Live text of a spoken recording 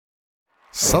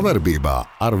Savarbībā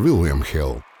ar William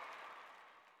Hill.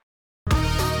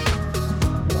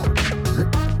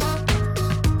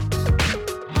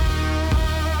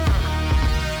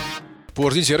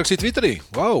 Porziņš ierakstīt Twitterī.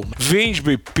 Wow. Viņš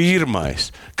bija pirmais,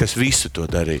 kas visu to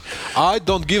darīja. I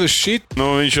don't give a shit.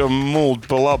 Viņš jau mūld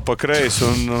pa labi, pa kreisi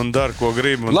un dara, ko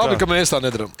grib. Labi, ka mēs tā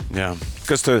nedaram. Jā.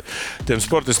 Kas tiem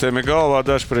sportistiem ir galvā,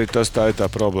 dažkārt tā ir tā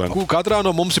problēma. Katrā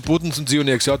no mums ir putns un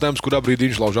dzīvnieks. Jautājums, kurā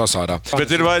brīdī viņš laužās ārā.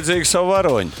 Bet ir vajadzīgi savu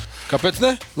varoņu. Kāpēc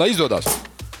ne? Lai izdodas.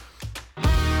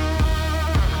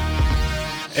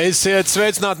 Esiet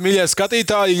sveicināti, mīļie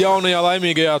skatītāji, jaunajā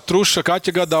laimīgajā truša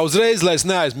kaķa gadā uzreiz, lai es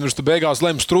neaizmirstu, beigās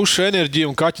lems truša enerģiju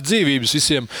un kaķa dzīvības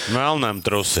visiem. Melnam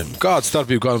trusim. Kāda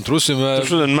starpība kādam trusim? Tu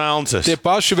šodien melnces. Tie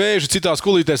paši vēži citās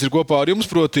kulītēs ir kopā ar jums,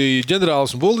 proti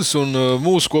ģenerālis un bullis un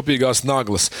mūsu kopīgās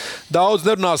naglas. Daudz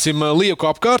nerunāsim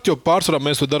lieku apkārt, jo pārsvarā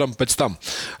mēs to darām pēc tam.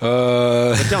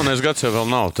 Bet jaunais gads jau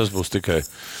vēl nav, tas būs tikai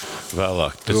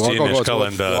vēlāk. Pēc ķīniešu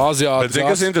kalendāra. Bet zini,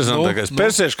 kas interesantākais?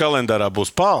 Persiešu kalendārā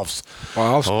būs pāvs.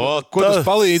 Ko tas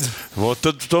palīdz?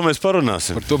 Tad to mēs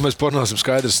parunāsim. Par to mēs parunāsim,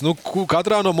 skaidrs.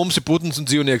 Katrā no mums ir putns un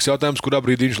dzīvnieks. Jautājums, kurā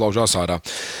brīdī viņš laužās ārā.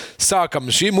 Sākam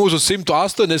šī mūsu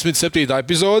 187.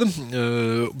 epizode,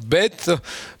 bet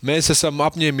mēs esam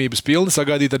apņēmības pilni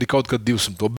sagaidīt arī kaut kad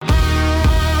 200.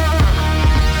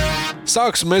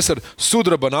 Sāksim mēs ar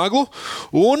sudraba naglu,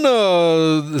 un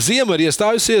ziema ir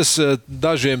iestājusies.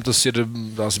 Dažiem tas ir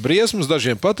tās briesmas,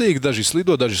 dažiem patīk, daži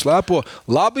slido, daži slēpo.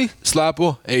 Labi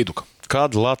slēpo Eiduka.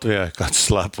 Kāda Latvijā, kāds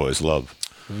slēpojas labi?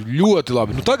 Ļoti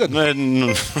labi. Tagad man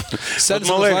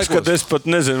liekas, ka es pat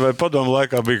nezinu, vai padomu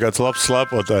laikā bija kāds labs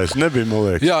slēpotājs. Nebija, man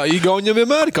liekas. Jā, Igauniem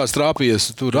vienmēr ir kāds trāpījies.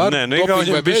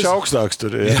 Igauniem bija augstāks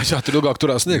tur. Jā, tur ilgāk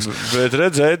turās sniegs. Bet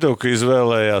redzēju, ka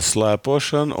izvēlējās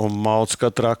slēpošanu un mauc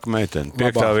katru meiteni.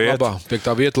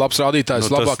 Piektā vieta, labs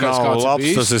rādītājs. Labākais kāds labs,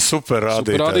 bijis. Tas ir super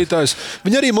rādītājs.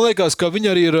 Viņi arī, man liekas, ka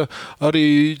viņi arī ir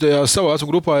tajā savā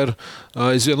vecuma grupā ir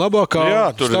aizvien labākā. Jā,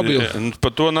 tur stabili.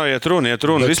 Par to nav iet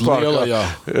runa vispār.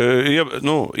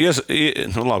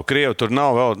 Labi, Krievi tur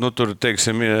nav vēl, tur,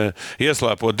 teiksim,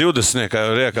 ieslēpot 20.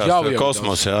 riekās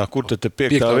kosmosā. Kur tad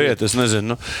piektā vieta? Es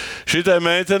nezinu. Šitai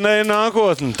meitenei ir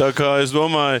nākotne. Tā kā es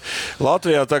domāju,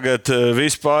 Latvijā tagad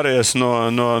viss pāries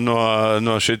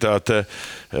no šitā te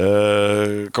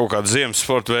kaut kāda ziemas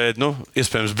sporta veida,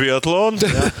 iespējams biatlona,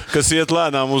 kas iet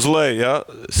lēnām uz leju,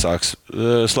 sāks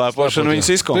slēpošanu, viņas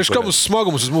izkonkurēt. Priekš kā mums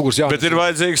smagums uz muguras Bet ir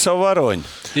vajadzīgi savu varoņu.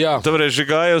 Tāpēc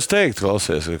Žigājos teikt,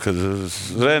 klausies, kad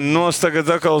Renos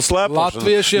tagad atkal slēpošanu.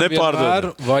 Latviešiem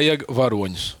vienmēr vajag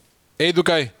varoņus.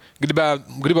 Eidukai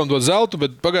gribam dot zeltu,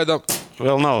 bet pagaidām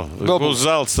vēl nav. Būs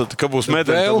zelts, tad, kad būs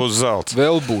medaļa, tad būs zelts.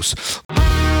 Vēl būs.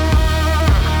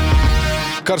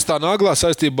 Karstā naglā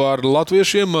saistībā ar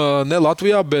latviešiem, ne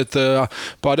Latvijā, bet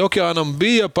pāri okeānam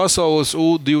bija pasaules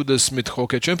U20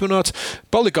 hokeja čempionāts.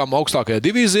 Palikām augstākajā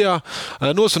divīzijā,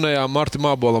 nosvinējām Martim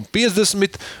Mābolam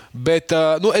 50, bet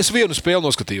es vienu spēli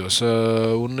noskatījos.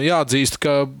 Un jāatzīst,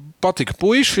 ka patika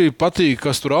puiši, patīk,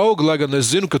 kas tur aug, lai gan es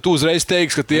zinu, ka tu uzreiz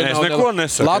teiksi, ka tie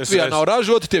Latvijā nav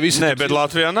ražoti, tie visi. Nē, bet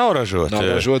Latvijā nav ražoti. Nav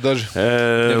ražoti daži.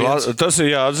 Tas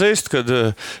ir jāatzīst, ka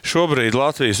šobrīd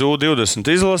Latvijas U20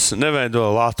 izlase neveido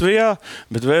Latvijā,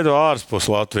 bet veido ārpus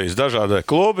Latvijas. Dažādi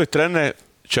klubi trenē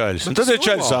čaļus. Un tad ir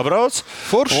čaļi sabrauc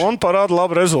un parāda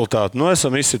labu rezultātu.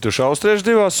 Esam izsituši austriešu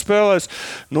divās spēlēs.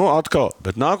 Atkal.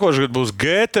 Bet nākošais gads būs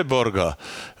Gēteborgā.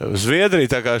 Zviedrija,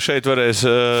 tā kā šeit varēs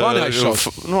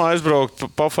aizbraukt,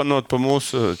 pafanot pa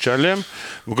mūsu čaļiem.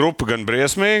 Grupa gan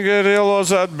briesmīgi ir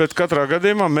ielozēta, bet katrā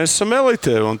gadījumā mēs esam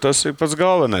elite. Un tas ir pats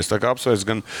galvenais. Tā kā apsveic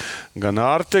gan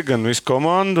Arti, gan visu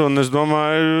komandu. Un es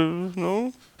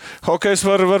domāju, hokejs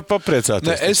var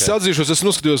papriecāties. Es atzīšos, es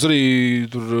noskatījos arī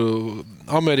tur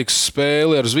Amerikas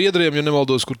spēli ar Zviedriem, ja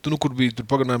nemaldos, kur bija tur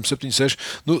pagarinājumi 7-6.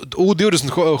 U20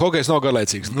 hokejs nav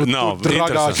garlaicīgs.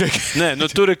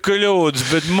 Tur ir kļūdas,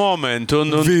 bet momenti.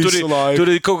 Tur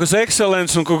ir kaut kas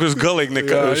ekscelents un kaut kas galīgi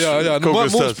nekāds. Jā.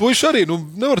 Mums puiši arī,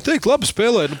 nevar teikt, labi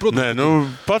spēlē.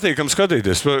 Patīkam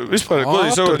skatīties. Vispār,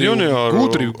 godīgi sakot, junioru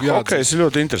hokejs ir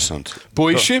ļoti interesants.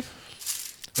 Puiši.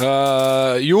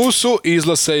 Jūsu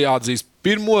izlasē jāatzīst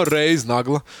pirmo reizi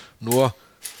nagla no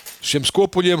šiem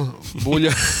skopuļiem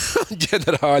buļa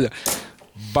ģenerāļa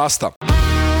Basta.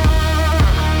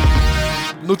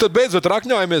 Nu, tad beidzot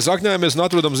rakņājamies un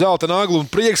atrodam zelta naglu. Un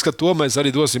prieks, ka to mēs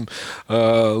arī dosim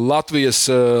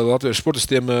latviešu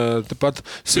sportistiem tepat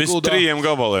Siguldā. Viss 3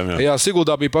 gabaliem. Jā,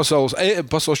 Siguldā bija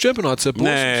pasaules čempionāts.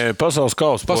 Nē, pasaules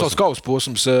kausa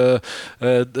posms.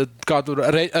 Kā tur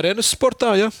arenas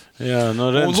sportā, ja? Jā,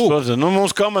 no arenas sportā. Nu,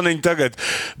 mūsu kamaniņi tagad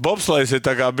bobslejs ir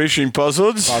tā kā bišķiņ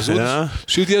pazudis.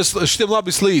 Šitiem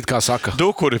labi slīd, kā saka.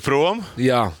 Dukuri prom.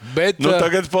 Jā, bet... Nu,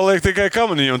 tagad paliek tikai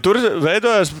kamaniņi. Un tur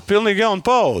veidojas pilnīgi jauna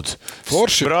paudze.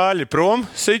 Forši. Brāļi prom,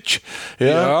 siči.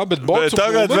 Jā, bet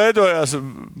tagad veidojās,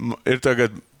 ir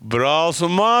tagad brālis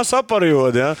un māsa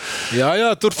aparjodi.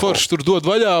 Jā, tur forši, tur dod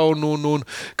vaļā. Un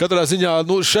katrā ziņā,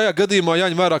 šajā gadījumā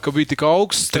jāņem vērā, ka bija tik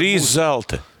augsts. 3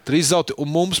 zelti. 3 zelti, un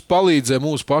mums palīdzēja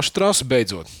mūsu pašu trasa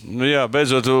beidzot. Nu jā,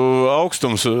 beidzot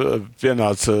augstums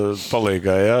pienāca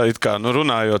palīgā. Jā. It kā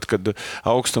runājot, kad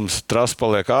augstums trasa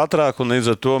paliek ātrāk, un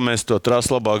līdz ar to mēs to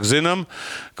trasu labāk zinām.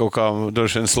 Kaut kā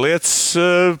droši vien slietas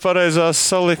pareizās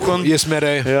salika.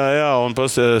 Iesmērēja. Jā, un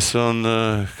pasties, un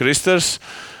Kristers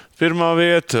pirmā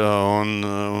vieta,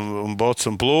 un Bots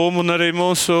un Plūm, un arī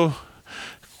mūsu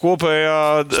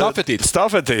kopējā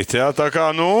stafetīt, jā, tā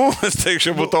kā, es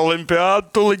teikšu, būtu olimpiāda,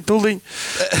 tuliņ.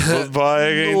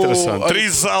 Baigi interesanti. 3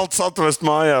 zelts atvest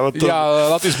mājā. Jā,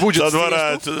 Latvijas budžets. Tad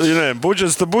varētu,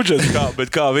 budžets,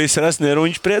 bet kā visi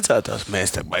resnieruņš priecētās,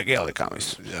 mēs te baigi ielikām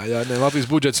visu. Jā, Latvijas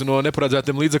budžets no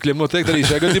neparedzētiem līdzekļiem noteikti arī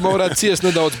šajā gadījumā varētu ciest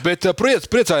nedaudz, bet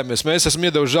priecājamies, mēs esam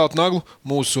iedevuši zelta naglu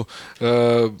mūsu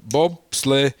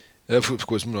bobsleja,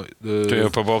 ko es minēju? Tu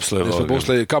jau pa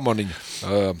bobsleja kamaniņu.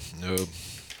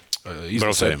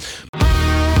 Braucējiem.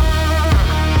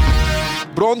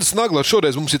 Bronzas nagla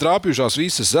šoreiz mums ir trāpījušās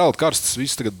visas zelta karstas,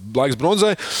 viss tagad laiks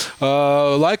bronzai.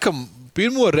 Laikam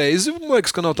pirmo reizi, man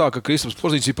liekas, ka nav tā, ka Kristaps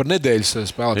pozīcija par nedēļas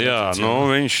spēlētājs.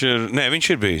 Jā, viņš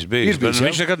ir bijis.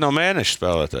 Viņš nekad nav mēneša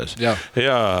spēlētājs.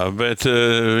 Jā, bet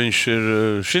viņš ir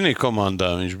šī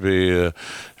komandā, viņš bija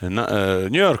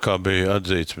Ņujorkā bija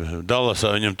atzīts.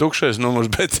 Dallasā viņam tukšais numurs,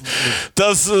 bet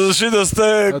šitas te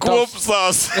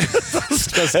kopstās.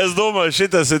 Es domāju,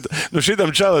 šitam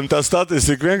čalim tā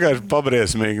statistika vienkārši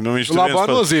pabriesmīga. Labā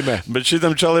nozīmē. Bet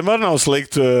šitam čalim arī nav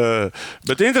slikti.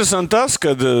 Bet interesanti tas,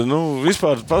 kad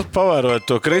vispār pavērojot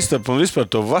to Kristapu un vispār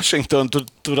to Vašingtonu,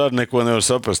 tur arī neko nevar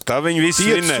saprast. Tā viņi visi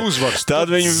vinnē. Tad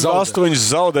viņi 8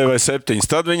 zaudē vai 7.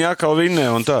 Tad viņi atkal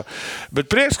vinnē un tā. Bet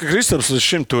prieks, ka Kristaps līdz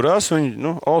šim turās.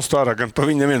 Viņi, All-Starā gan pa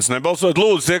viņu neviens nebalsot.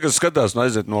 Lūdzu, tie, kas skatās,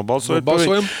 aiziet nobalsot pa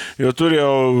viņu, jo tur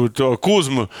jau to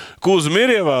Kuzmu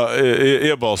ir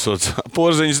iebalsots.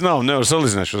 Porziņas nevar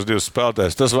salīdzināt šos 2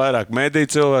 spēlētājus. Tas vairāk mēdī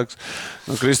cilvēks.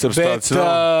 Kristaps tāds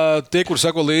nav. Tie, kur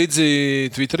sako līdzi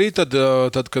Twitterī,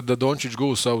 tad kad Dončičs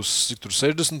gūs savus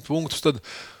 60 punktus, tad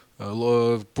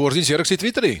Porziņas ierakstīja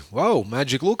Twitterī. Wow,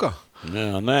 Magic Luka.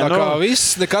 Jā, tā kā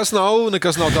viss, nekas nav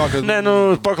tā, ka... Nē,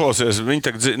 paklausies, viņi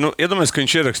tagad, iedomājies, ka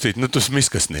viņš ierakstītu, tu esi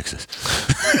miskasnieks.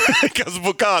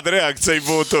 Kāda reakcija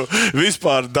būtu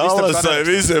vispār Dallasai,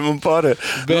 visiem un pārējiem.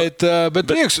 Bet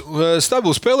prieks,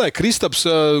 stabili spēlē, Kristaps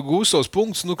gūs savus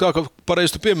punktus, kā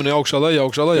pareizi tu pieminēji, augšā lejā.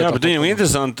 Jā, bet viņam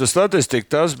interesanti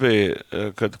statistika, tas bija,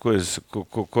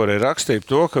 ko arī rakstīja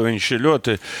to, ka viņš ir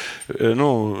ļoti,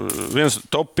 viens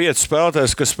top 5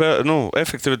 spēlētājs, kas spēlē,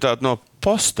 efektivitāti no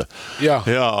posta. Jā,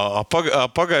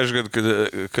 pagājuši gadu,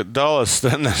 kad Dallas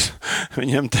treneris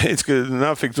viņam teica, ka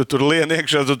nafik tu tur lien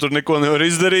iekšā, tu tur neko nevar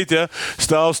izdarīt, ja?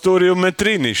 Stāv stūri un met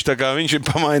trīniši. Tā kā viņš ir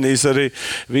pamainījis arī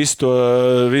visu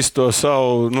to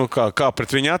savu, kā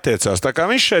pret viņu attiecās. Tā kā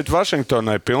viņš šeit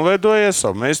Vašingtonai pilnveidojies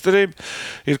savu meistarību,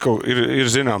 ir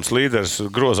zināms līderis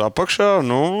groza apakšā,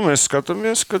 mēs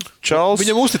skatāmies, ka Čāls...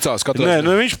 Viņam uzticās katrā.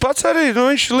 Nē, viņš pats arī,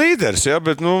 viņš ir līderis, ja?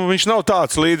 Bet viņš nav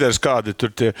tāds līderis, kādi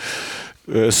tur tie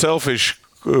selfish,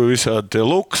 visādi tie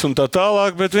luks un tā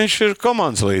tālāk, bet viņš ir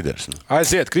komandas līderis.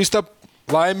 Aiziet, Kristap,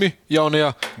 laimi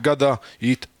jaunajā gadā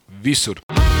īt visur.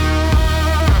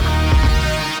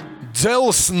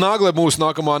 Dzels nagle būs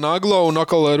nākamā nagla, un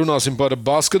atkal runāsim par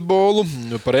basketbolu,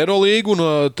 par Eirolīgu,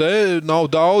 un te nav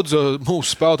daudz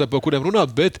mūsu spēlētāju, par kuriem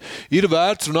runāt, bet ir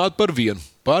vērts runāt par vienu.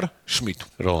 Par Šmitu.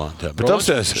 Rolandu. Bet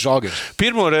apstāties,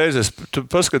 pirmo reizi tu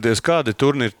paskaties, kāda ir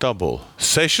turnīra tabula.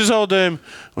 6 zaudējumi,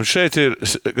 un šeit ir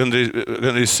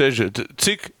gandrīz 6.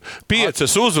 Cik 5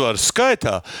 uzvaras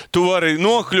skaitā tu vari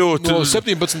nokļūt... No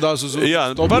 17. uz... Jā,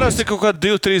 parasti kaut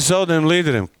kādi 2-3 zaudējumi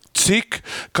līderiem. Cik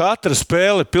katra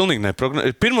spēle pilnīgi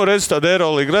neprognozējama. Pirmo reizi tādu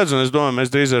Eirolīgu redzu, un es domāju, mēs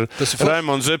drīz ar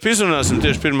Raimondu Zepu izrunāsim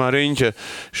tieši pirmā riņķa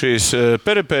šīs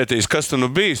peripētīs, kas tu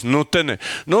bijis.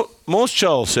 Mūsu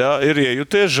čalis, ir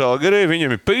iejuties Žalgirī,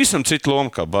 viņam ir pavisam cita loma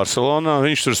kā Barcelonā,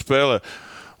 viņš tur spēlē.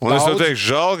 Un es teikšu,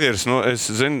 Žalgiris, es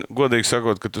zinu, godīgi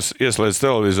sakot, ka tu ieslēdz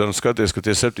televizoru un skaties, ka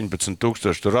tie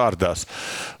 17,000 tur ārdās.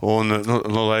 Un,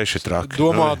 laiši traki.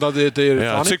 Domā, tad tie ir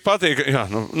jā, fani? cik patīk, jā,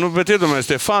 bet iedomājies,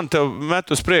 tie fani tev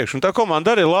met uz priekšu. Un tā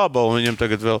komanda arī laba, un viņam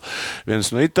tagad vēl viens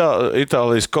no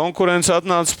Itālijas konkurence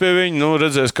atnāca pie viņa.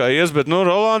 Redzēs, kā ies, bet,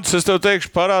 Rolands, es tev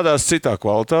teikšu, parādās citā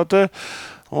kvalitātē.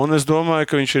 Un es domāju,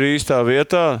 ka viņš ir īstā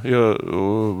vietā, jo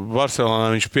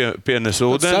Barcelonā viņš pienes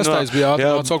ūdeni.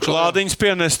 Klādiņas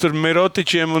pienes tur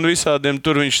Mirotičiem un visādiem.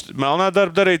 Tur viņš melnā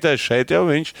darba darītājs. Šeit jau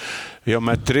viņš jau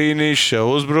met trīnīšs, jau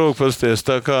uzbrūk. Pasties,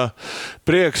 tā kā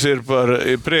prieks ir par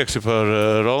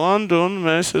Rolandu. Un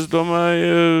mēs, es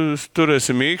domāju,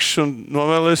 turēsim īkšķus un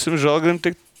novēlēsim Žalgirim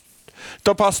tikt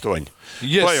top 8.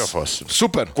 Playoffos.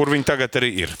 Super. Kur viņi tagad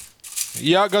arī ir.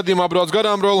 Ja gadījumā brauc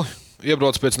garām roli,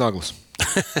 iebrauc pēc naglas.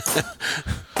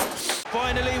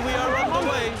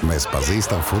 Mēs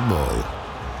pazīstam futbolu.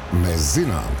 Mēs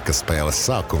zinām, ka spēles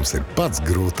sākums ir pats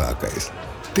grūtākais.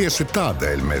 Tieši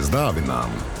tādēļ mēs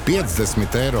dāvinām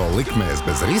 50 eiro likmēs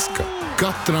bez riska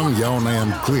katram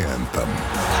jaunajam klientam.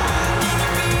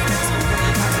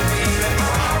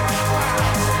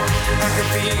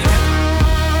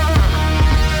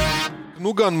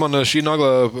 Gan man šī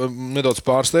nagla nedaudz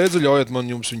pārsteidza, ļaujiet man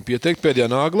jums viņu pieteikt. Pēdējā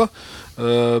nagla.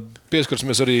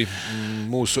 Pieskarsimies arī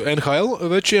mūsu NHL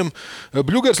večiem.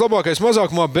 Bļugers labākais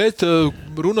mazākumā, bet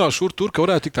runā šur tur, ka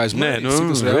varētu tikt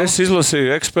aizmainīts. Es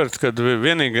izlasīju ekspertu, ka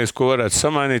vienīgais, ko varētu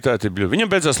samainīt, tā ir Bļugers.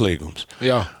 Viņam beidzās līgums.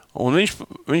 Jā. Un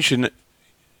viņš ir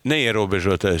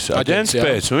neierobežotais aģents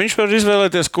pēc. Viņš var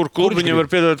izvēlēties, kur klubu viņam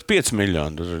var piedot 5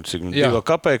 miljonu. Cik 2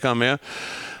 kapekām, jā.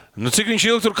 Cik viņš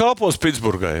ilgi tur kalpos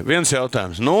Pitsburgai? Viens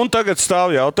jautājums. Un tagad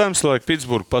stāv jautājums, lai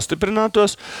Pitsburga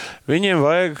pastiprinātos. Viņiem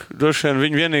vajag, droši vien,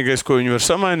 viņa vienīgais, ko viņi var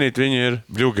samainīt, viņi ir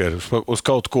Bļugeri uz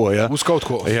kaut ko. Ja? Uz kaut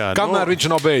ko. Jā, kamēr viņš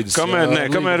nav beidzis.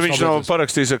 Kamēr viņš nav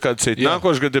parakstījis ar kādu citu.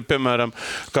 Nākošais gadu, piemēram,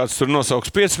 kāds tur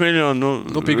nosauks 5 miljonu,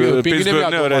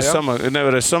 Pitsburga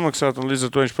nevarēs samaksāt, un līdz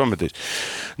ar to viņš pametīs.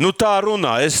 Tā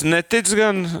runā. Es neticu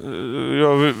gan,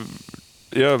 jo...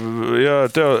 Jā,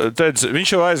 teica, viņš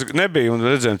jau nebija un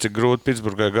redzējām, cik grūti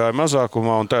Pitsburgai gāja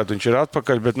mazākumā, un tagad viņš ir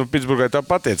atpakaļ, bet Pitsburgai tā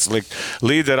patiec slikt.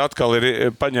 Līderi atkal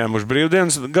ir paņēmuši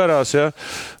brīvdienas garās, jā.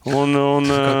 Ko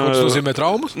tas nozīmē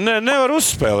traumas? Nevar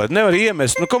uzspēlēt, nevar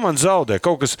iemest. Komanda zaudē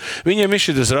kaut kas. Viņiem ir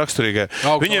šis raksturīgai.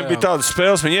 Viņiem bija tādas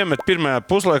spēles, viņi iemet pirmajā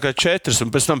puslaikā 4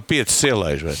 un pēc tam 5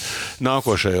 ielaiž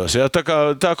nākošajos. Jā.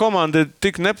 Tā komanda ir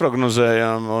tik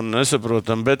neprognozējama un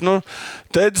nesaprotama, bet,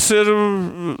 Tedis ir,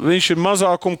 viņš ir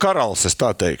mazākuma karalis, es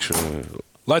tā teikšu.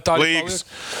 Lai tā līgas.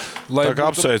 Tā kā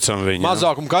apsveicam viņu.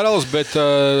 Mazākuma karalis, bet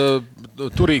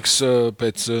turīgs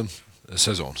pēc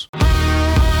sezonas.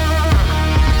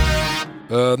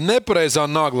 Nepareizā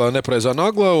nagla,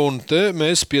 un te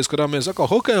mēs pieskarāmies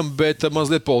atkal hokejam, bet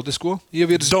mazliet politisko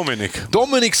ievirzi.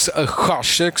 Dominiks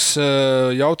Hašeks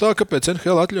jautā, kāpēc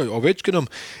NHL atļauj Ovečkinam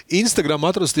Instagram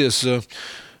atrasties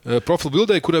profilu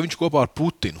bildē, kurā viņš kopā ar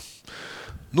Putinu.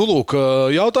 Lūk,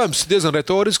 jautājums diezgan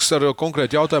retorisks ar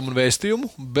konkrētu jautājumu un vēstījumu,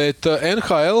 bet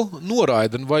NHL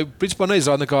noraida vai principā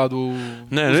neizrāda nekādu...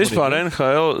 Vispār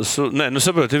NHL...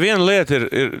 saproti, viena lieta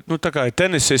ir tā kā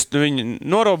tenisisti, viņi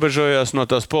norobežojās no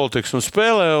tās politikas un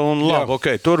spēlē, un labi, ok,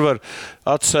 tur var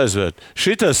acis aizvērt.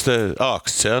 Šitas te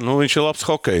āksts, viņš ir labs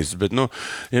hokejs, bet,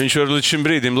 ja viņš var līdz šim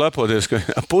brīdim lepoties, ka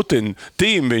Putina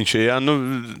tīm viņš ir,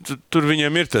 tur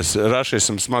viņiem ir tas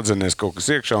rašisms smadzenēs kaut kas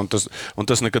iekšā, un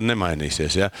tas nekad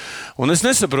nemainīsies. Ja? Un es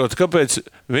nesaprotu, kāpēc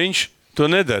viņš to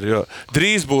nedara, jo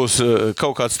drīz būs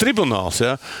kaut kāds tribunāls,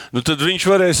 ja? Tad viņš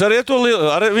varēs arī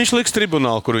viņš liks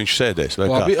tribunālu, kur viņš sēdēs.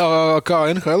 Labi, kā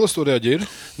NHL uz to reaģēja?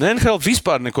 NHL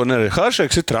vispār neko nedara.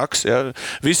 Hašeks ir traks, ja?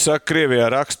 Visi saka,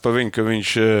 Krievijā raksta pa viņu,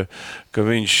 ka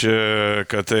viņš,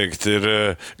 kā teikt, ir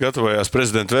gatavojās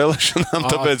prezidenta vēlēšanām,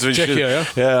 tāpēc viņš Čehijā,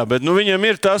 ir... Jā, bet viņam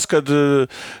ir tas,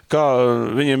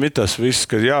 viņiem ir tas viss,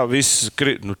 ka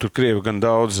tur Krievi gan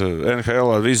daudz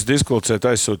NHL-ā viss diskulcēt,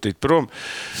 aizsūtīt prom.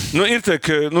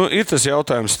 Ir tas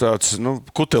jautājums tāds,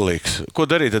 kutelīgs. Ko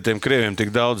darīt ar tiem Krieviem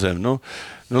tik daudziem?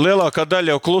 Lielākā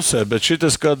daļa jau klusē, bet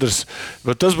šitas kadrs,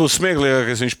 tas būs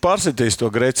smieklīgākais, viņš pārsitīs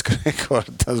to Gretzka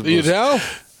rekordu. Ir reāli?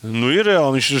 Ir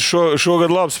reāli, viņš šogad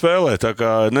labi spēlē, tā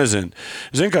kā, nezinu.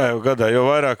 Zin kā jau gadā, jo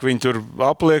vairāk viņi tur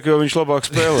apliek, jo viņš labāk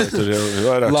spēlē. Tur jau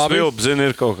vairāk svilp,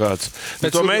 ir kaut kāds.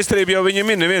 To meistarību jau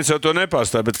viņam ir, neviens jau to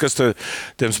nepārstāv, bet kas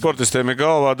tiem sportistiem ir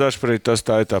galvā, dažprīt tā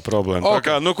ir tā problēma.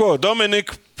 Okay. Tā kā,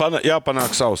 Dominika,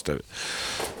 jāpanāk savs tevi.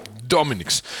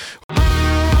 Dominiks.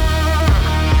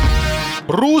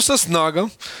 Brūsas Naga.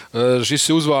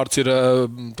 Šis uzvārds ir,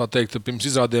 tā teikt, pirms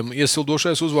izrādēm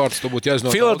iesildošais uzvārds. To būtu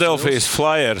jāiznāk. Philadelphia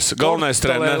Flyers, galvenais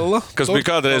treneris, kas bija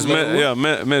kādreiz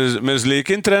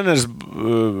Merzlīkina treneris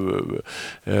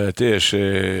tieši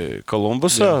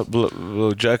Kolumbusā,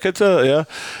 Blue Jacketā. Ja.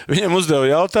 Viņiem uzdeva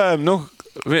jautājumu,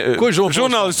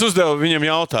 žurnālists uzdeva viņam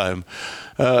jautājumu.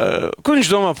 Ko viņš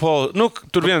domā, Paul?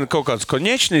 Tur vien kaut kāds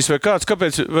Koņečnīs vai kāds,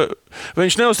 kāpēc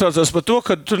viņš neuztraucās par to,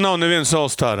 ka tur nav nevienas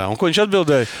All-Starā? Un ko viņš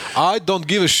atbildēja? I don't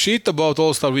give a shit about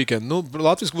All-Star weekend.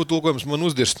 Latviski būtu tulkojums man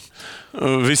uzdirst.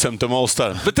 Visam tam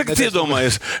All-Staram. Bet tagad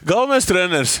iedomājies, galvenais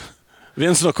treneris.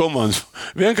 Viens no komandas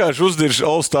vienkārši uzdirž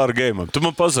All-Star game. Tu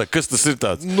man pasaki, kas tas ir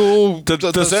tāds?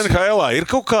 Tas NHL ir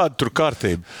kaut kāda tur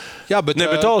kārtība. Jā, bet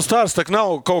All-Stars tak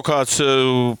nav kaut kāds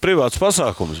privāts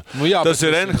pasākums. Tas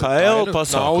ir NHL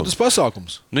pasākums. Naudas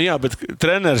pasākums. Jā, bet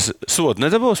treneris sodu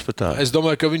nedabūs par tā. Es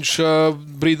domāju, ka viņš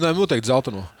brīdinājumu noteikti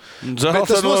zeltano.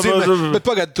 Bet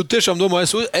pagaidi, tu tiešām domā,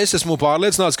 es esmu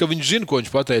pārliecināts, ka viņš zina, ko viņš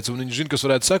pateica, un viņš zina, kas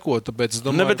varētu sekot. Tāpēc es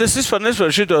domāju, bet es vispār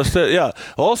nesaprotu šitos.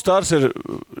 All-Stars ir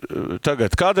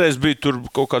tagad. Kādreiz bija tur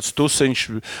kaut kāds tusiņš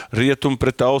rietumi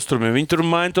pret austrumiem. Viņi tur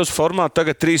maina tos formātu,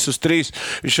 tagad 3-3.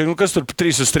 Viņš kas tur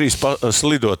 3-3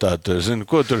 slidotāt, zini,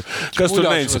 ko tur, kas tur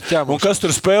neica. Un kas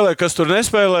tur spēlē, kas tur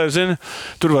nespēlē, zini,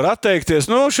 tur var atteikties.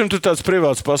 Šim tur tāds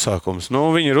privāts pasākums.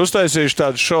 Viņi ir uztaisījuši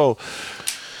tādu šovu.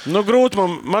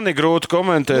 Man ir grūti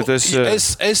komentēt.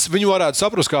 Es viņu varētu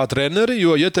saprast kā treneri,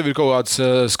 jo, ja tev ir kaut kāds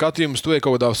skatījums, tu ej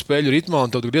kaut kādā spēļu ritmā un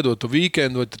tev iedod tu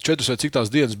weekendu vai 4 vai cik tās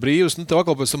dienas brīvas, tev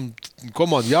atkal pēc tam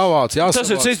komanda jāvāc,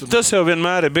 jāsavāc. Tas jau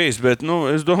vienmēr ir bijis, bet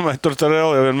es domāju, tur jau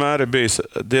vienmēr ir bijis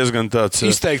diezgan tāds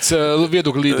izteikts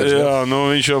viedokļu līderis. Jā,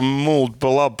 viņš jau mulda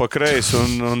pa labi, pa kreisi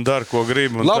un dara, ko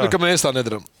grib. Labi, ka mēs tā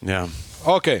nedaram. Jā.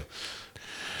 Ok.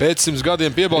 Pēc 100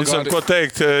 gadiem piebalgāri. Ko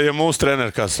teikt, ja mūsu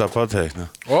treneri kāds tā pateikt?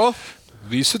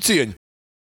 Visu cieņu.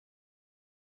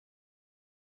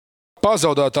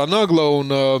 Pazaudētā nagla un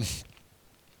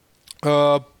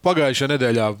pagājušajā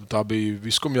nedēļā tā bija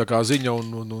viskumjākā ziņa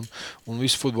un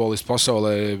visi futbolisti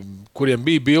pasaulē, kuriem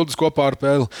bija bildes kopā ar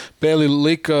Pēli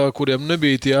lika, kuriem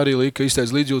nebija, tie arī lika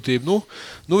izteica līdzjūtību.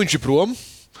 Viņš ir prom.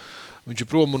 Viņš ir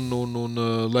prom un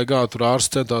lai kā tur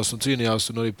ārsts centās un cīnījās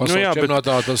un arī pasaules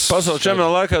čempionātā. Pasaules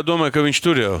čempionātā laikā domāju, ka viņš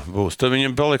tur jau būs. Tad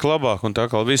viņam palika labāk un tā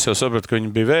kā visi jau saprata, ka viņi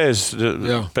bija vēzis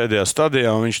pēdējā stadijā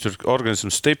un viņš tur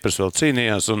organisms stiprs vēl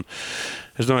cīnījās. Un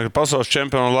es domāju, ka pasaules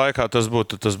čempionāta laikā tas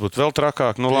būtu vēl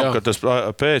trakāk. Labi, ka tas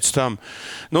pēc tam.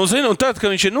 Un tad,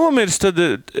 kad viņš ir nomiris, tad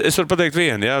es varu pateikt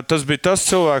vienu. Jā, tas bija tas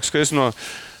cilvēks,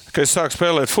 kad es sāku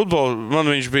spēlēt futbolu,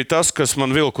 viņš bija tas, kas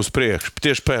man vilka uz priekšu,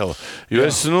 tieši Pēle. Jo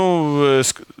es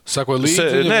sekoju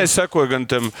līdzi? Es sekoju gan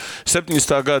tam 17.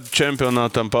 gada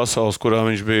čempionātam pasaules, kurā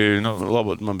viņš bija,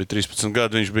 labi, man bija 13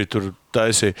 gadi, viņš bija tur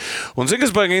taisīja. Un zini,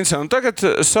 kas baigi interesanti? Un tagad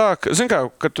sāk, zini kā,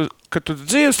 kad tu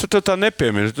dzīves, tu tā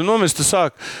nepiemirsti. Tu nomirsti, tu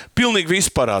sāk pilnīgi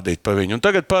visu parādīt pa viņu. Un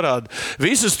tagad parāda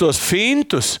visus tos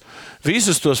fintus,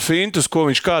 ko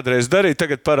viņš kādreiz darīja,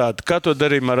 tagad parāda, kā to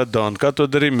darīja Maradona, kā to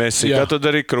darīja Messi, kā to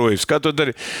darīja Cruyffs, kā to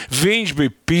darīja. Viņš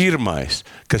bija pirmais,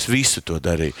 kas visu to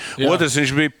darīja. Otrs,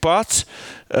 viņš bija pats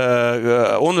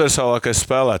universālākais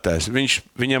spēlētājs.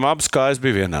 Viņam abas kājas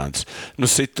bija vienādas.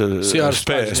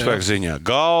 Spēka ziņā.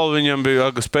 Galva viņam bija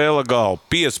spēle galva,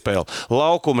 piespēle,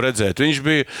 laukumu redzēt. Viņš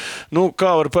bija,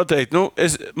 kā var pateikt,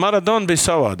 Maradona bija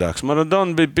savādāks.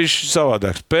 Maradona bija bišķi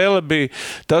savādāks. Pēle bija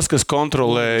tas, kas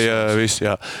kontrolēja visu.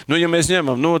 Jā. Ja mēs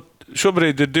ņemam,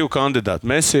 šobrīd ir 2 kandidāti,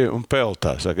 Messi un Pēle.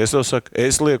 Es tev saku,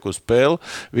 es lieku uz Pēle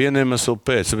vieniem esmu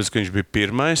pēc, tāpēc, ka viņš bija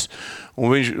pirmais.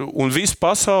 Un visa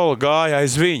pasaule gāja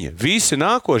aiz viņa. Visi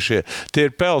nākošie, tie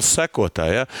ir Pēles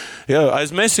sekotāji. Ja,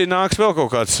 aiz Messi nāks vēl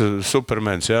kaut kāds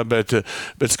supermens, bet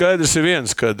skaidrs ir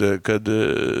viens, ka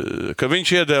viņš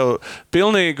iedeva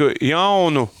pilnīgi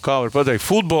jaunu, kā var pateikt,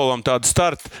 futbolam tādu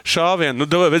startu šāvienu.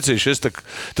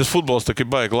 Tas futbols tā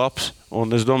ir baigi labs. Un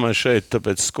es domāju, šeit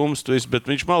tāpēc skumst viss, bet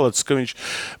viņš malacis, ka viņš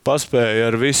paspēja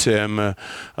ar visiem,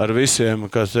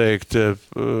 kā teikt,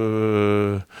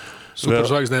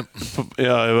 superzvaigznēm.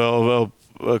 Jā, vēl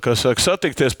kas saka,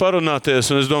 satikties,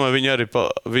 parunāties, un es domāju,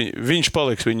 viņš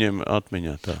paliks viņiem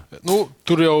atmiņā. Tā.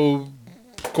 Tur jau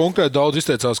konkrēti daudz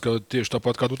izteicās, ka tieši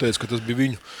tāpat, kā tu teici, ka tas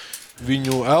bija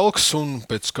viņu elks, un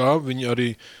pēc kā viņi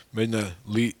arī mēģināja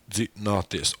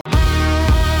līdzināties.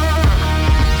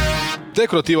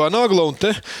 Dekoratīvā nagla un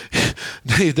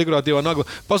dekoratīvā nagla.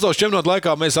 Pasaules čempionāta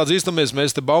laikā mēs atzīstamies,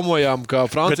 mēs te baumojām, ka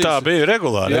Francijas... Bet tā bija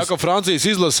regulāri. Jā, ka Francijas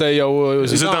izlasē jau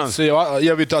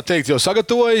ir tā teikt, jau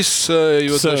sagatavojis,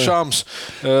 jo Šāms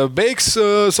beigs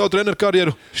savu treneru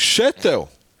karjeru. Šeit tev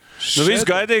Nu, viss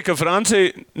gaidīja, ka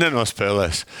Francija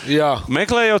nenospēlēs. Jā.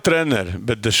 Meklēja jau treneri,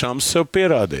 bet Dešams sev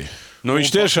pierādīja. Nu,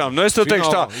 viņš tiešām, es to teikšu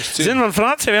tā, man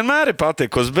Francija vienmēr ir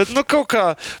patikusi, bet, kaut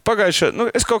kā pagājušā,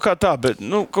 es kaut kā tā, bet,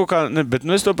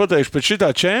 es to pateikšu pēc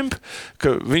šitā čempa,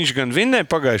 ka viņš gan vinnēja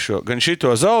pagājušo, gan šito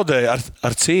zaudēja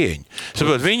ar cieņu.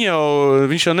 Saprot,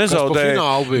 viņš jau nezaudēja.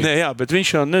 Nē, jā, bet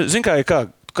viņš jau, zin kā,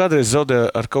 kādreiz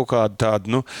zaudēja ar kaut kādu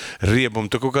tādu,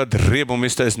 riebumu, tu kaut kādu riebumu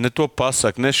iztaisi, ne to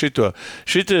pasaka, ne šito.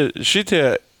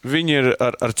 Šitie viņi ir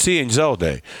ar cieņu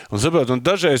zaudēji. Un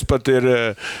dažreiz pat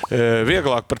ir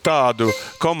vieglāk par tādu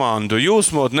komandu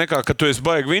jūsmot, nekā, ka tu esi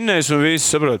baigi vinnējis un visi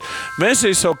saprot. Mēs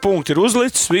savu punktu ir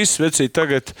uzlicis, visi vecīgi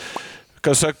tagad,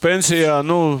 kā saka, pensijā,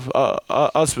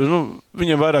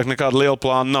 viņam vairāk nekāda liela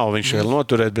plāna nav, viņš vēl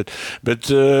noturēt,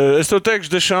 bet es to teikšu,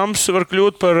 Dešams var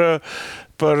kļūt par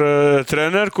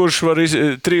treneru, kurš var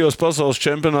 3 pasaules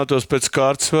čempionātos pēc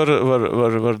kārtas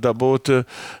var dabūt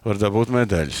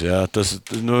medaļas. Jā.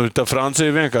 Tā Francija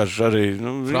vienkārši arī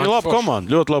viņa laba komanda,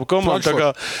 ļoti laba komanda. Tā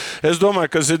kā es domāju,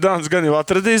 ka Zidāns gan jau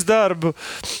atradīs darbu,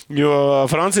 jo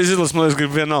Francijas izlases, man liekas,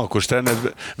 grib vienalga, kurš trenēt.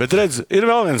 Bet redz, ir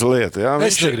vēl viens lieta. Jā.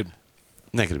 Es negribu.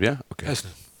 Negribu, jā? Okay. Es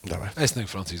negribu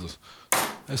Francijas izlases.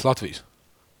 Es Latvijas.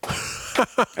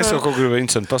 Es jau kaut ko gribu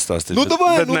interesanti pastāstīt.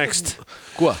 Bet next.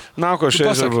 Ko?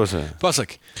 Nākošais varbūt.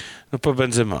 Pasaki. Pa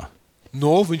Benzemā.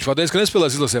 Viņš pateica, ka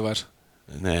nespēlēs izlasē vairs.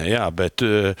 Nē, jā, bet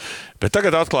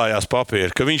tagad atklājās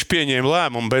papīri, ka viņš pieņēma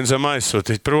lēmumu Benzemā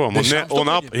aizsūtīt prom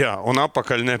un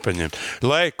apakaļ nepaņem,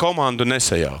 lai komandu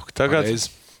nesajaukt. Tagad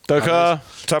tā kā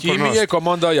ķīmijai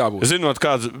komandā jābūt. Zinot,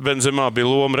 kāds Benzemā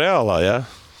bija loma reālā, jā?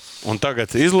 Un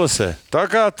tagad izlasē. Tā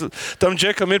kā tam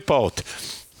džekam ir pauti.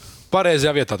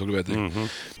 Pareizajā vietā tu gribētu teikt.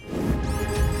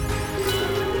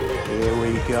 Here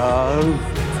we go.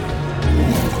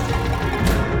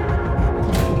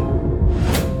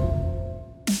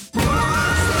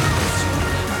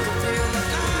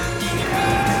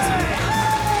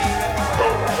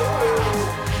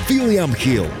 William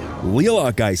Hill,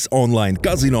 lielākais online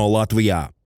kazino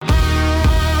Latvijā.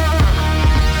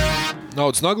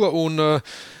 Naudas nagla un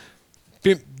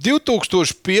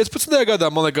 2015. gadā,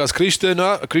 man liekas,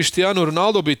 Cristiano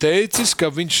Ronaldo bija teicis,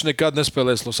 ka viņš nekad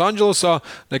nespēlēs Losandželosā,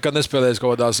 nekad nespēlēs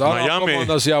kaut kādās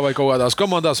komandās, vai kaut kādās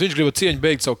komandās. Viņš grib cieņu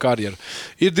beigt savu karjeru.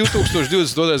 Ir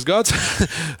 2022. gads,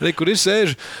 kur ir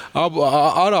sēž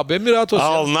Arābu Emirātos.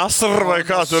 Al-Nasr vai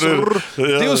kā tur ir?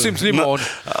 200 limoni.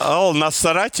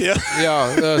 Al-Nasraķi, jā.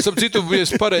 Jā, citu, ja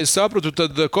es pareizi sapratu,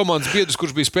 tad komandas biedrs,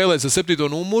 kurš bija spēlējis ar 7.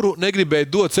 numuru, negribēja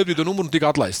dot 7. numuru un tika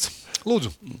atlaists.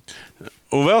 Lūdzu.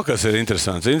 Un vēl kas ir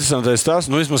interesants. Interesantais tas,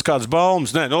 vismaz kāds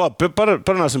baumas. Nē, labi,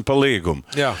 parunāsim par līgumu.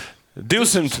 Jā.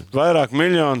 200 vairāk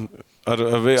miljonu ar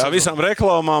visām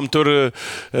reklāmām, tur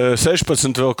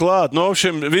 16 vēl klāt.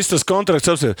 Viss tas kontrakts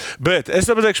apsiet. Bet es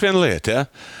pateikšu vienu lietu, ja?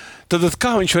 Tad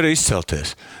kā viņš var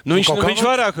izcelties? Viņš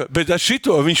vairāk, bet ar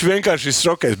šito viņš vienkārši ir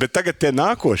šokējis. Bet tagad tie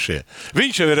nākošie,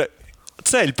 viņš jau ir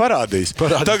ceļu parādījis.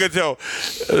 Tagad jau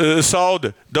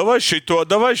Saude, davai šito,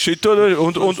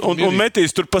 un metīs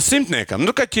tur pa simtniekam.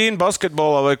 Kā Ķīna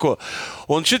basketbolā vai ko.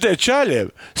 Un šitie čaļiem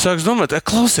sāks domāt,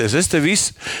 klausies, es te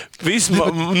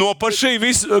no pašī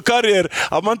visu karjeru,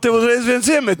 man te uzreiz viens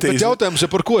iemetīs. Bet jautājums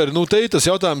par ko ir? Te ir tas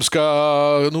jautājums,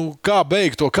 kā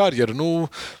beigt to karjeru.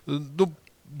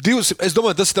 Es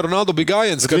domāju, tas Ronaldo bija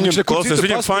gājiens.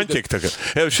 Viņam fanķik tagad.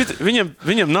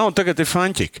 Viņam nav tagad ir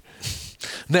fanķik.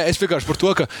 Nē, es vienkārši par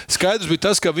to, ka skaidrs bija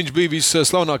tas, ka viņš bija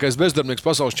visslavenākais bezdarbnieks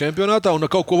pasaules čempionātā un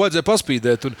kaut ko vajadzēja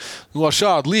paspīdēt. Un ar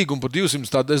šādu līgumu par 200,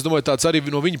 es domāju, tāds arī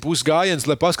no viņa puses gājiens,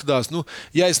 lai paskatās,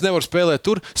 ja es nevaru spēlēt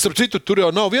tur. Starp citu, tur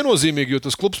jau nav viennozīmīgi, jo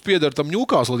tas klubs pieder tam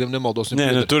Newcastle, ja nemaldos.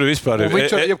 Nē, tur vispār ir.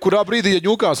 Viņš jebkurā brīdī, ja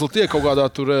Newcastle tiek kaut kādā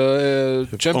tur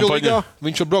čempionīgā,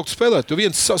 viņš var braukt spēlēt, jo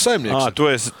viens saimnieks. Tu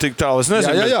esi tik tālu, es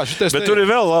nezinu. Jā, bet tur ir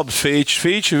vēl labs fīči.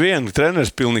 Fīči vien,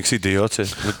 treneris pilnīgs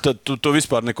idiots. Tad tu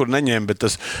vispār nekur neņēmi. Bet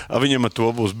viņam ar to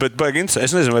būs. Bet,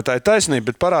 es nezinu, vai tā ir taisnība,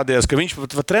 bet parādījās, ka viņš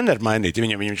pat treneru mainīt, ja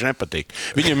viņam viņš nepatīk.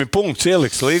 Viņam ir punkts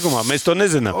ieliks līgumā, mēs to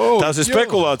nezinām. Tās ir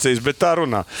spekulācijas, bet tā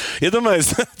runā.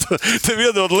 Iedomājies, tev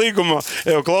iedod līgumā,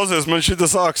 klausies, man šita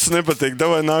sāks nepatīk,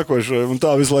 davai nākošo, un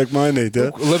tā visu laiku mainīt.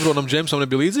 Ja? Lebronam Džemsam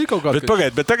nebija līdzīgi kaut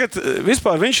kādā? Bet tagad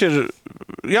vispār viņš ir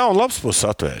jaunu labs puses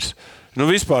atvērs.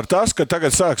 Vispār tas, ka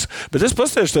tagad sāks. Bet es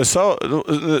pastāstīšu savu.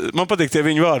 Man patīk tie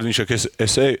viņa vārdi. Viņš saka,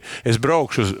 es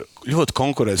braukšu uz ļoti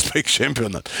konkurētspējīgu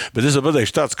čempionātu. Bet es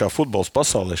pateikšu tāds, kā futbols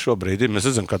pasaulē šobrīd ir. Mēs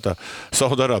redzam, kā tā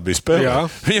Saudārābija spēlē.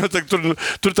 Viņam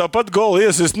tur tāpat golu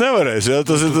iesist nevarēs. Ja?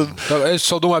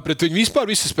 Es domāju, pret viņu vispār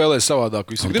visi spēlēs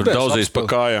savādāk. Visi tur daudzīs pa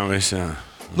kājām. Visi, jā.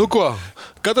 Ko?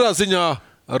 Katrā ziņā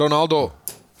Ronaldo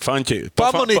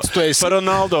Pamanīts tu esi. Par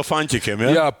Ronaldo fanķikiem,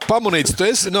 ja? Jā, pamanīts tu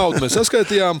esi. Naudu mēs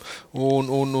saskaitījām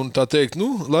un tā teikt,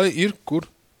 lai ir kur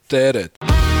tērēt.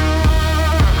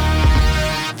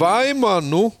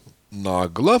 Vaimanu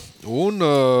Nagla un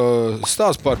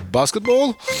stāsts par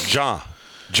basketbolu.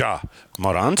 Džā.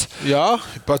 Morants. Jā,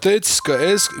 pateicis, ka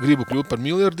es gribu kļūt par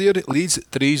miljardieri līdz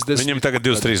 30. Viņam tagad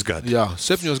 23 gadi. Jā,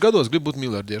 7 gados gribu būt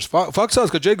miljardieris. Fakts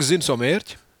tāds, ka Džeks zina savu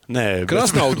mērķi. Nē,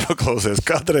 Krasnaudu. Paklausies,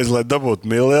 kādreiz, lai dabūtu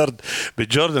miljardu, bija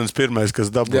Jordans pirmais, kas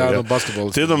dabūja. Jā, no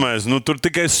basketbola. Iedomājies, tur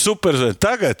tikai super.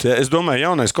 Tagad, es domāju,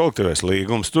 jaunais kolektīvais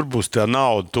līgums, tur būs tā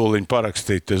nauda tūliņ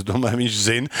parakstīt. Es domāju, viņš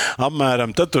zina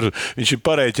apmēram. Tad tur viņš ir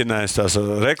pareiķinājis tās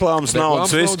reklāmas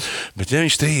naudas, viss. Bet ja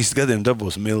viņš 30 gadiem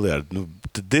dabūs miljardu,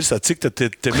 tad ir cik tad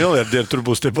tie miljardieri tur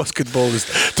būs tie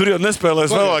basketbolisti. Tur jau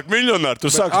nespēlēs vēlāk miljonāri,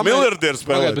 tu sāks miljardieru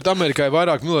spēlēt. Bet Amerikā ir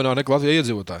vairāk miljonāri nekā Latvijā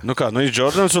iedzīvotāji. Ir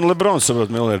Jordans un Lebrons,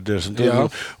 saprot, miljardieris.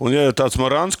 Un ja tāds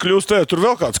Morants kļūst, tad tur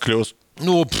vēl kāds kļūst.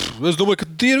 Es domāju, ka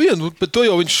tie ir vieni, bet to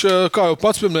jau viņš, kā jau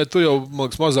pats pieminēja, tur jau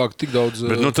mazāk tik daudz.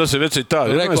 Bet, tas ir vecīt tā,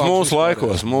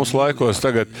 mūsu laikos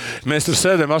tagad, mēs tur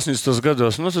sēdēm 80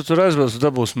 gados, tu tur aizbrauc,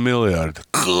 dabūs miljardu.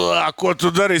 Ko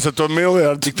tu darīsi ar to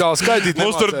miljardu? Tik tālu skaitīt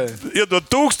nemācēja. Mums tur iedot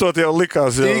 1000 jau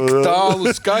likās. Tik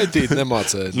tālu skaitīt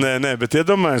nemācēja. Nē, bet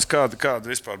iedomājies kādu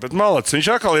vispār. Bet malacis,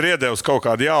 viņš atkal ir iedevis kaut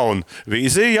kādu jaunu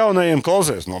vīziju, jaunajiem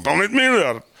klausēs nopelnīt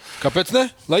miljardu. Kāpēc ne?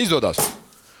 Lai izdodās.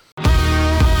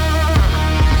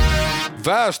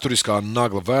 Vēsturiskā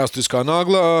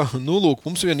nagla. Lūk,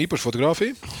 mums ir viena īpaša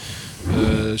fotografija.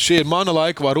 Šie ir mana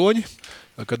laika varoņi.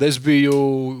 Kad es biju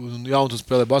jauns un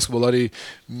spēlēju basketbolu, arī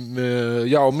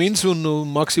Jau Mins un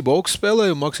Maksī Boks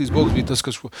spēlēja. Maksīs Boks bija tas,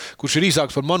 kurš ir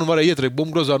īsāks par mani un varēja ietriekt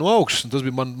bumbu grozā no augšas. Tas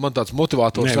bija man tāds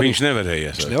motivators. Nē, viņš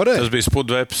nevarēja. Tas bija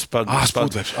Spudveps.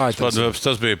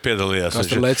 Tas bija piedalījās.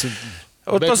 Kas tur lēca?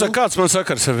 Pasaka, kāds man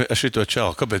sakars ar šito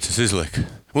čalu? Kāpēc es izlieku?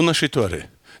 Un ar šito arī.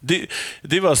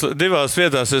 Divās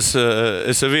vietās es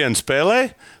ar vienu spēlēju.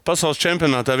 Pasaules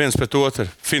čempionātā viens pret otru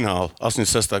finālu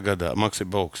 86. gadā Maksī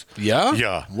Boks. Jā?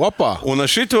 Vapā. Un ar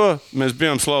šito mēs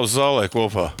bijām Slavas zālē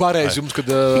kopā. Pareizi jums, kad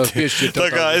piešķirt. Tā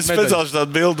kā es speciāli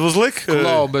tādu bildu uzliku.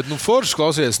 Bet forši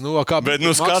klausies. Kā bet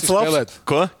skats labs.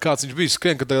 Ko? Kāds viņš bija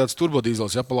skrien, kad tāds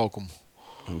turbodīzels pa laukumu.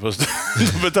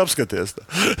 Bet apskaties tā.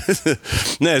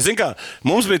 Nē, zin kā,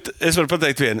 mums bija, es varu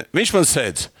pateikt vienu, viņš man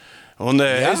sēdz.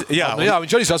 Jā,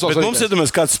 viņš arī sasauc. Bet mums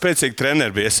iedomājas, kāds spēcīgi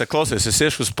treneri bija. Es saku, klausies, es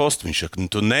iešu uz postu. Viņš saka,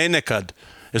 tu nekad.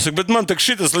 Es saku, bet man tak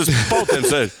šitas līdz pautiem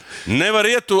sēž. Nevar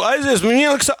iet, tu aizies, man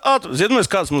ieliks ātri. Iedomājies,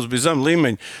 kāds mums bija zem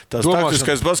līmeņa, tās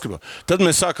taktiskais basketbols. Tad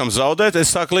mēs sākam zaudēt,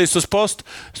 es sāku līdz uz postu.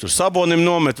 Es tur Sabonim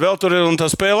nometu, vēl tur ir un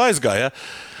tā spēle aizgāja.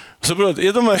 Saprot,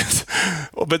 iedomājies,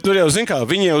 bet tur jau zin kā,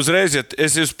 viņi uzreiz, ja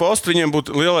es uz postu, viņiem būtu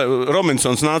lielai,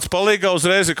 Robinsons nāca palīgā,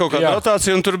 uzreiz ir kaut kāda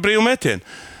rotācija un tur brīvu metienu.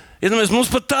 Iedomājies,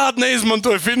 mums pat tādu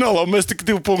neizmantoja finālā, mēs tik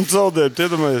 2 punktus zaudējam,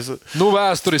 iedomājies.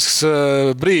 Vēsturisks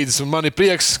brīdis, un man ir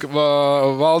prieks,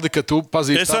 Valdi, ka tu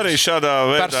pazīsti. Es arī šādā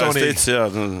veidā ticu, jā.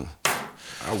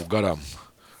 Garām.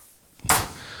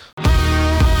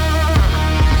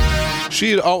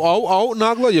 Šī ir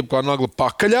nagla, jeb kā nagla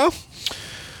pakaļā.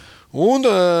 Un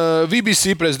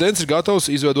BBC prezidents ir gatavs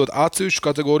izveidot atsevišķu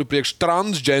kategoriju priekš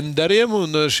transgenderiem,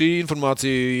 un šī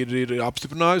informācija ir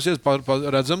apstiprinājusies,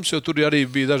 redzams, jo tur arī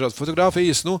bija dažādas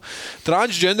fotogrāfijas.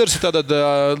 Transgenders ir tātad...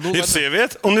 ir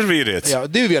sieviete un ir vīrietis. Jā,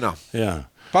 2 vienā. Jā.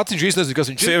 Pats viņš īsti nezina,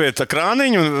 kas viņš ir. Sieviete ar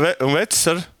krāniņu un vecs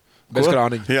ar... Bez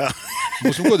krāniņa. Jā.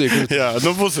 Būsim godīgi. Jā,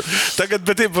 būs. Tagad,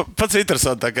 bet pats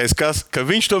interesantākais, ka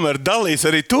viņš tomēr dalīs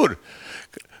arī tur.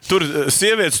 Tur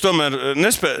sievietes tomēr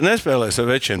nespēlēs ar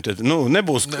večiem.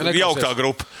 Nebūs jauktā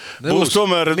grupa. Būs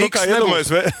tomēr, kā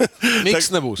iedomājies... Miks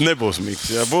nebūs. Nebūs miks,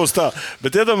 jā, būs tā.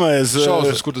 Bet iedomājies...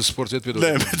 Šausmas, kur tas sports iet piedod.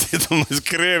 Nē, bet iedomājies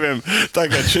krieviem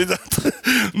tagad šitā...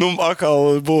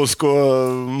 Akal būs ko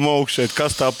maukšēt,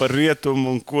 kas tā par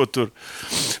rietumu un ko tur.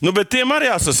 Bet tiem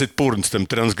arī jāsasit purns tiem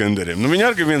transgenderiem. Viņi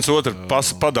arī viens otru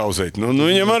padauzēt.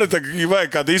 Viņiem arī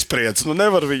vajag kādu izpriec.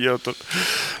 Nevar viņi jau tur...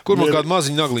 Kur man kāda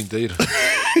maziņa nagliņa te ir?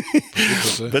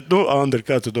 Bet, Andri,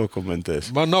 kā tu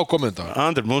dokumentēsi? Man nav komentāru.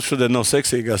 Andri, mums šodien nav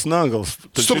seksīgās naglas.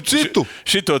 Starp citu!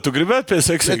 Šito tu gribētu pie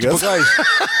seksīgās?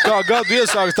 Kā gadu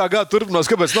iesāks, tā gadu turpinās.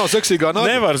 Kāpēc nav seksīgā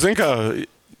nagla? Nevar, zin kā,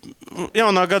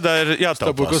 jaunā gadā ir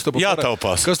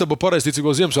jātaupās. Kas tev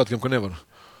pareizticīgo Ziemassvētkiem, ka nevar?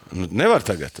 Nevar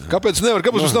tagad. Kāpēc nevar?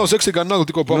 Kāpēc mums nav seksīgā nagla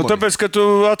tikko pamanīt? Tāpēc, ka tu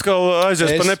atkal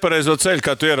aizies pa nepareizo ceļu,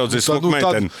 kā tu ieraudzīs smuku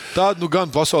meiteni. Tāda gan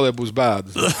pasaulē būs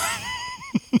bēdas.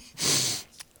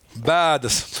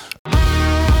 Bēdas.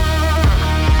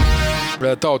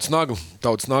 Tautas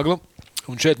nagla.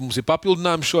 Un šeit mums ir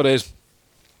papildinājums šoreiz.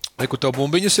 Kur tev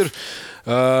bumbiņas ir.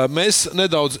 Mēs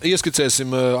nedaudz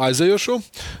ieskicēsim aizējošo.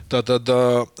 Tātad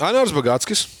Ainārs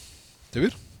Bagātskis.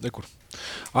 Tev ir? Nekur.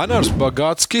 Ainārs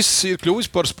Bagātskis ir kļuvis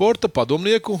par sporta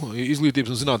padomnieku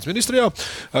Izglītības un zinātnes ministrijā.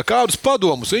 Kādus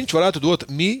padomus viņš varētu dot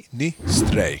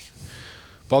ministrei?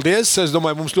 Paldies! Es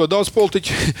domāju, mums ļoti daudz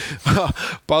politiķi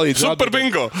palīdz. Super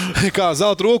bingo! Kā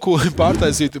zelta roku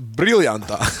pārtaisīt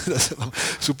briljantā.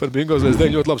 Super bingo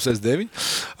SSD, ļoti labs SSD.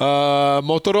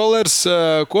 Motorolers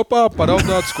kopā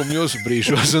paraudāt skumjos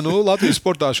brīžos. Latvijas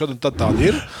sportā šādi un tad tādi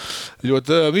ir.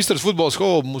 Ļoti Misters futbols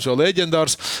hall mums jau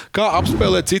leģendārs. Kā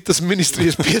apspēlēt citas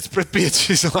ministrijas 5-5.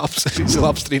 Šis ir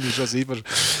labs trīnīšos īpaši.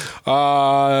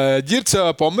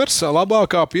 Ģirds Pomers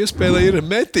labākā piespēle ir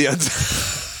metiens.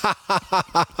 Te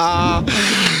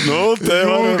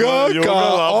var kā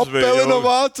Opel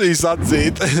inovācijas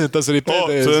atzīt. Tas arī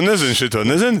pēdējais. Tu nezini šito,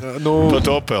 nezini? Pat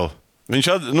Opel. Viņš,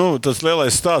 tas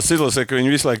lielais stāsts izlasē, ka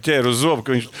viņi visu laiku ķēra uz zobu, ka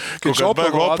viņš kaut kā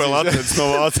bēg Opel atvedis no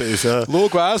Vācijas. Jā.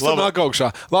 Lūk, vēstam nāk augšā.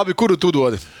 Labi, kuru tu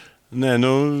dodi? Nē,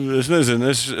 es nezinu,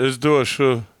 es došu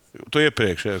tu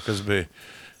iepriekšējo, kas bija.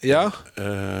 Jā?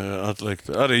 Atlikt.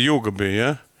 Arī Juga bija,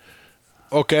 jā?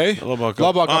 Ok.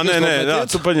 Labākā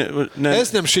nē.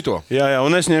 Es ņemšu šito. Jā,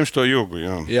 un es ņemšu to Jugu.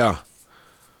 Jā.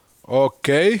 Ok.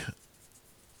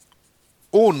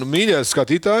 Un, mīļais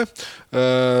skatītāji,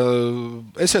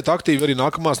 esiet aktīvi arī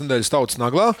nākamās nedēļas Tautas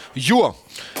naglā, jo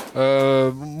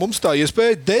mums tā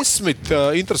iespēja 10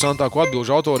 interesantāku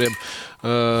atbilžu autoriem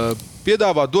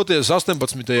piedāvāt doties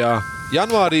 18.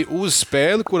 janvārī uz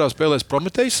spēli, kurā spēlēs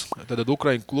Prometejs, tad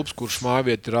Ukraiņu klubs, kurš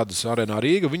mājvieti radis Arēnā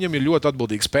Rīga. Viņam ir ļoti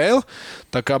atbildīga spēle,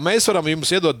 tā kā mēs varam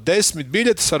jums iedot 10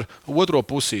 biļetes ar otro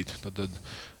pusīti. Tad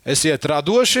esiet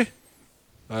radoši,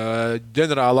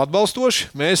 ģenerāli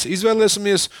atbalstoši, mēs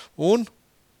izvēlēsimies un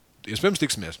iespējams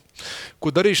tiksimies. Ko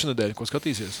darīšu nedēļu? Ko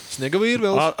skatīsies? Sniegavīri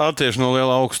vēl? Attieši no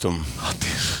liela augstuma.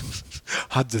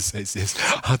 Atdzesēsies.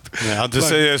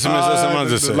 Atdzesējies, mēs esam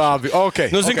atdzesējuši. Labi, ok.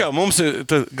 Zin kā, mums ir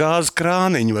gāzes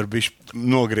krāniņi var bišķi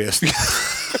nogriezt.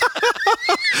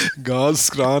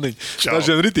 Gāzes krāniņi.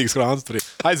 Dažiem ritīgs krāns tur ir.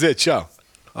 Aiziet, čau.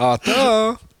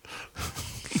 Tā.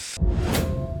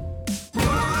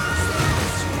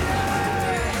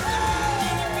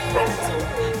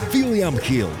 William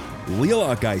Hill,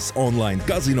 lielākais online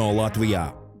kazino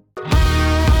Latvijā.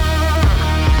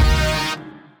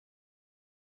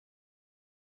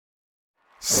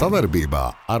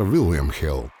 Savarbībā ar William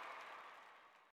Hill.